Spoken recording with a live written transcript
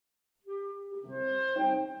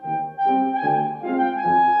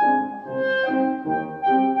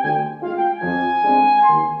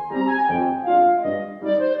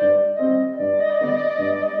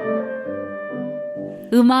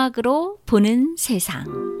음악으로 보는 세상.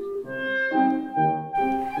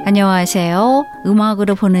 안녕하세요.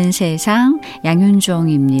 음악으로 보는 세상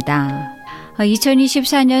양윤종입니다.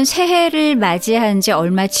 2024년 새해를 맞이한 지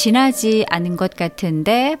얼마 지나지 않은 것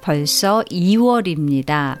같은데 벌써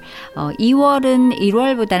 2월입니다. 2월은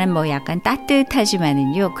 1월보다는 약간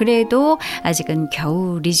따뜻하지만은요. 그래도 아직은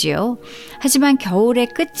겨울이죠. 하지만 겨울의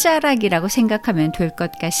끝자락이라고 생각하면 될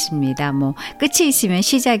것 같습니다. 끝이 있으면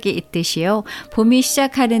시작이 있듯이요. 봄이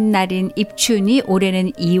시작하는 날인 입춘이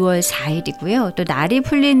올해는 2월 4일이고요. 또 날이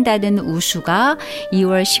풀린다는 우수가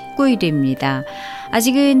 2월 19일입니다.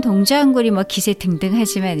 아직은 동자한골이 기세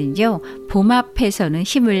등등하지만은요, 봄 앞에서는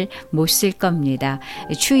힘을 못 쓸 겁니다.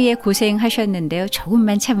 추위에 고생하셨는데요,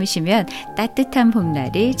 조금만 참으시면 따뜻한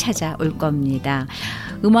봄날이 찾아올 겁니다.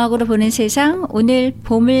 음악으로 보는 세상, 오늘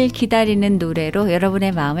봄을 기다리는 노래로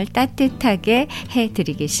여러분의 마음을 따뜻하게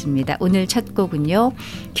해드리겠습니다. 오늘 첫 곡은요,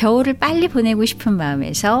 겨울을 빨리 보내고 싶은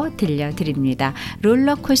마음에서 들려드립니다.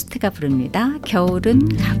 롤러코스트가 부릅니다.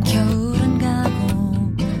 겨울은 가고. 겨울은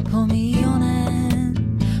가고 봄이 오네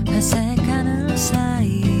회색 하늘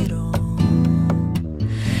사이로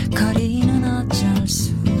거리는 어쩔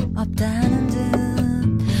수 없다는 듯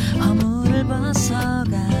허물을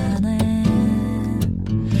벗어가네.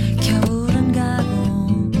 겨울은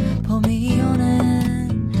가고 봄이 오네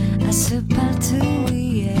아스팔트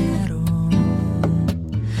위에로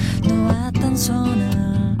놓았던 손을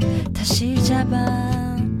다시 잡아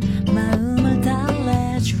마음을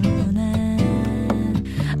달래주네.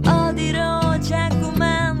 어디로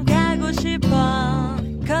자꾸만 가고 싶어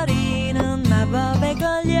거리는 마법에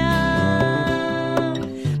걸려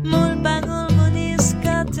물방울 무늬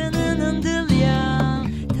스커트는 흔들려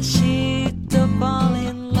다시 또 fall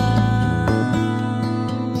in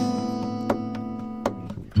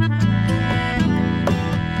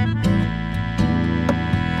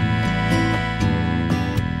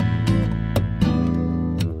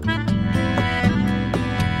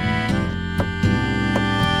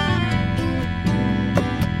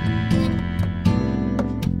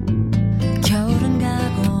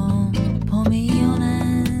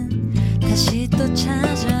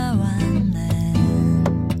찾아왔네.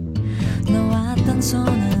 놓았던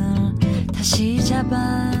손을 다시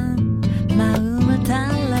잡아 마음을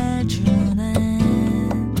달래주네.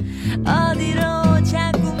 어디로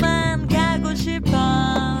자꾸만 가고 싶어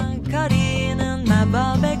거리는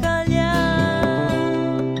마법에 걸려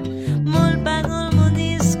물방울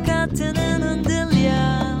무늬 스커트는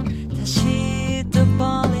흔들려 다시 또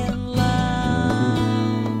fall in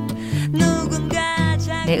love. 누군가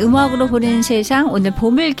네, 음악으로 보는 세상, 오늘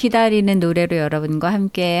봄을 기다리는 노래로 여러분과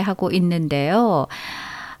함께 하고 있는데요.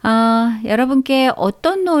 여러분께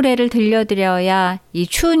어떤 노래를 들려드려야 이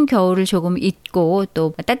추운 겨울을 조금 잊고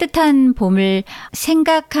또 따뜻한 봄을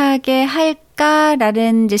생각하게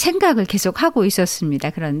할까라는 이제 생각을 계속 하고 있었습니다.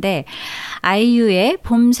 그런데 아이유의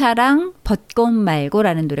봄사랑 벚꽃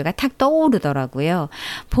말고라는 노래가 탁 떠오르더라고요.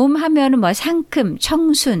 봄 하면은 상큼,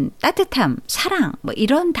 청순, 따뜻함, 사랑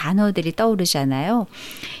이런 단어들이 떠오르잖아요.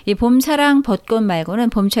 이 봄사랑 벚꽃 말고는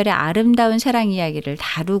봄철의 아름다운 사랑 이야기를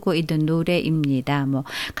다루고 있는 노래입니다.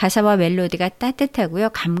 가사와 멜로디가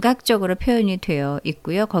따뜻하고요. 감각적으로 표현이 되어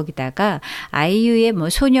있고요. 거기다가 아이유의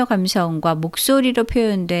소녀 감성과 목소리로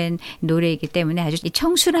표현된 노래이기 때문에 아주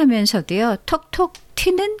청순하면서도요. 톡톡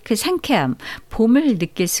튀는 그 상쾌함, 봄을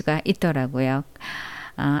느낄 수가 있더라고요.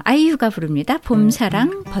 아이유가 부릅니다.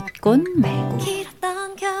 봄사랑 벚꽃 말고.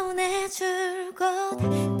 길었던 겨울의 줄곧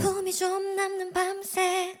품이 좀 남는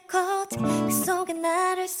밤새 컷그 속에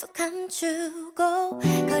나를 쏙 감추고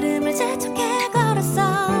걸음을 재촉해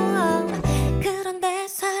걸었어. 그런데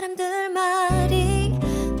사람들 말이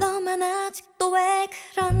너만 아직도 왜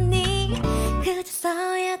그러니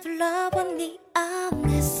그저서야 둘러본 네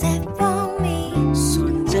어느새 봄이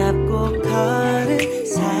손잡고 걸은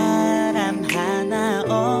사람 하나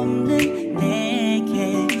없는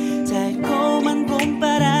내게 달콤한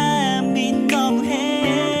봄바람이 너무해.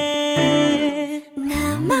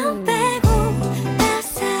 나만 빼고 나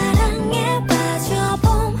사랑에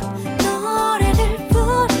빠져봄 노래를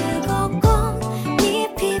부르고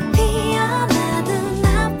꽃잎이 피어나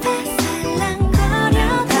눈앞에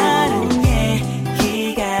살랑거려 다른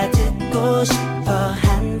얘기가 듣고 싶어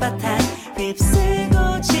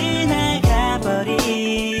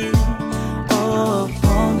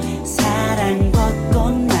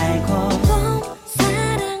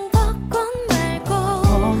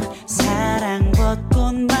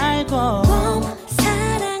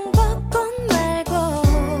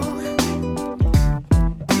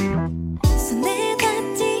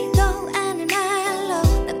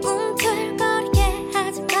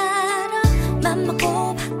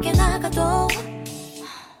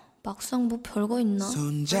막상 뭐 별거 있나?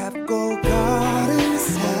 손잡고 걸은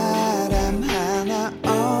사람 하나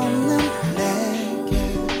없는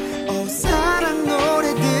내게 사랑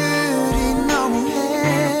노래들이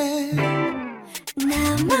너무해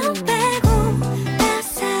나만 빼고 다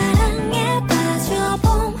사랑에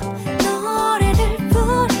빠져봄 노래를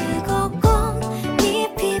부르고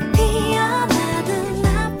꽃잎이 피어나던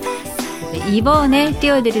앞에서 이번에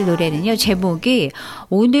띄워드릴 노래는요. 제목이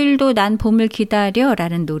오늘도 난 봄을 기다려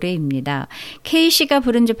라는 노래입니다. K씨가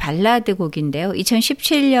부른 발라드 곡인데요.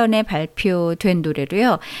 2017년에 발표된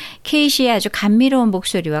노래로요. K씨의 아주 감미로운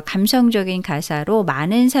목소리와 감성적인 가사로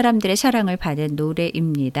많은 사람들의 사랑을 받은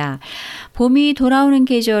노래입니다. 봄이 돌아오는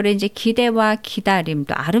계절에 이제 기대와 기다림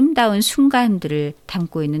또 아름다운 순간들을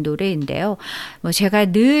담고 있는 노래인데요.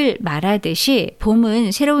 제가 늘 말하듯이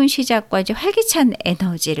봄은 새로운 시작과 이제 활기찬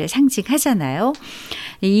에너지를 상징하잖아요.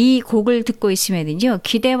 이 곡을 듣고 있으면요.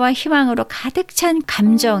 기대와 희망으로 가득 찬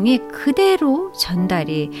감정이 그대로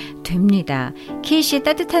전달이 됩니다. K씨의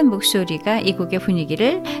따뜻한 목소리가 이 곡의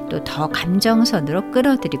분위기를 또 더 감정선으로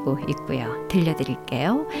끌어들이고 있고요.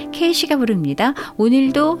 들려드릴게요. K씨가 부릅니다.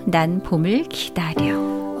 오늘도 난 봄을 기다려.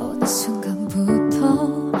 어느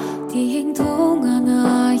순간부터 네 행동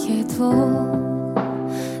하나에도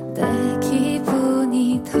내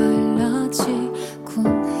기분이 달라지곤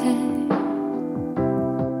해.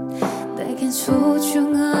 내겐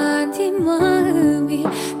소중한 네 마음이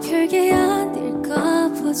별게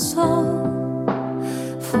아닐까 봐서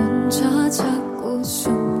혼자 자꾸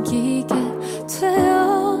숨기게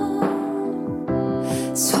돼요.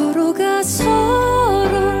 서로가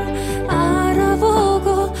서로를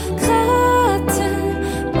알아보고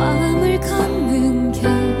같은 마음을 갖는 게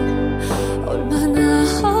얼마나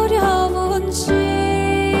어려운지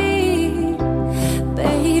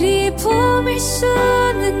매일이 봄일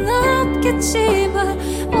수는 없겠지만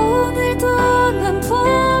오늘도 난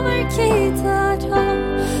봄을 기다려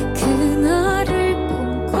그날을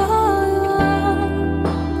꿈꿔요.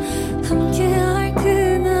 함께할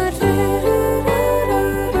그날을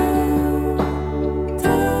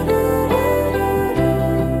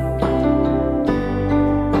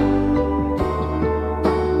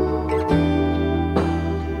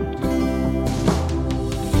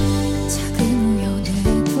작은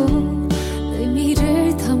우연에도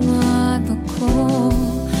의미를 담아놓고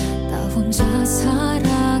나 혼자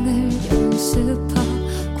사랑을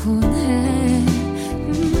연습하곤 해.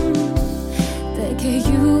 내게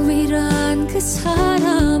유일한 그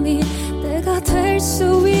사람이 내가 될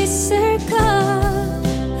수 있을까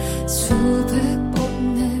수백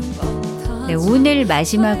번 내 맘 네, 오늘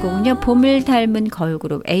마지막 곡은요. 봄을 닮은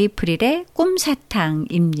걸그룹 에이프릴의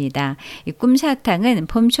꿈사탕입니다. 이 꿈사탕은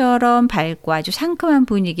봄처럼 밝고 아주 상큼한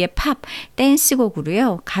분위기의 팝,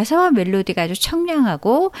 댄스곡으로요. 가사와 멜로디가 아주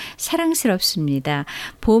청량하고 사랑스럽습니다.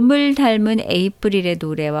 봄을 닮은 에이프릴의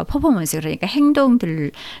노래와 퍼포먼스 그러니까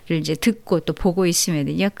행동들을 이제 듣고 또 보고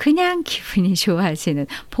있으면요. 그냥 기분이 좋아지는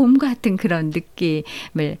봄 같은 그런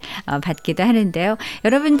느낌을 받기도 하는데요.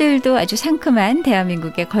 여러분들도 아주 상큼한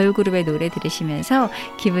대한민국의 걸그룹의 노래 들으시면서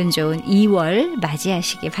기분 좋은 2월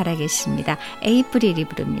맞이하시기 바라겠습니다. 에이프릴이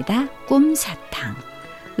부릅니다. 꿈사탕.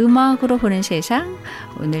 음악으로 보는 세상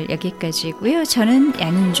오늘 여기까지고요. 저는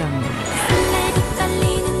양은정입니다.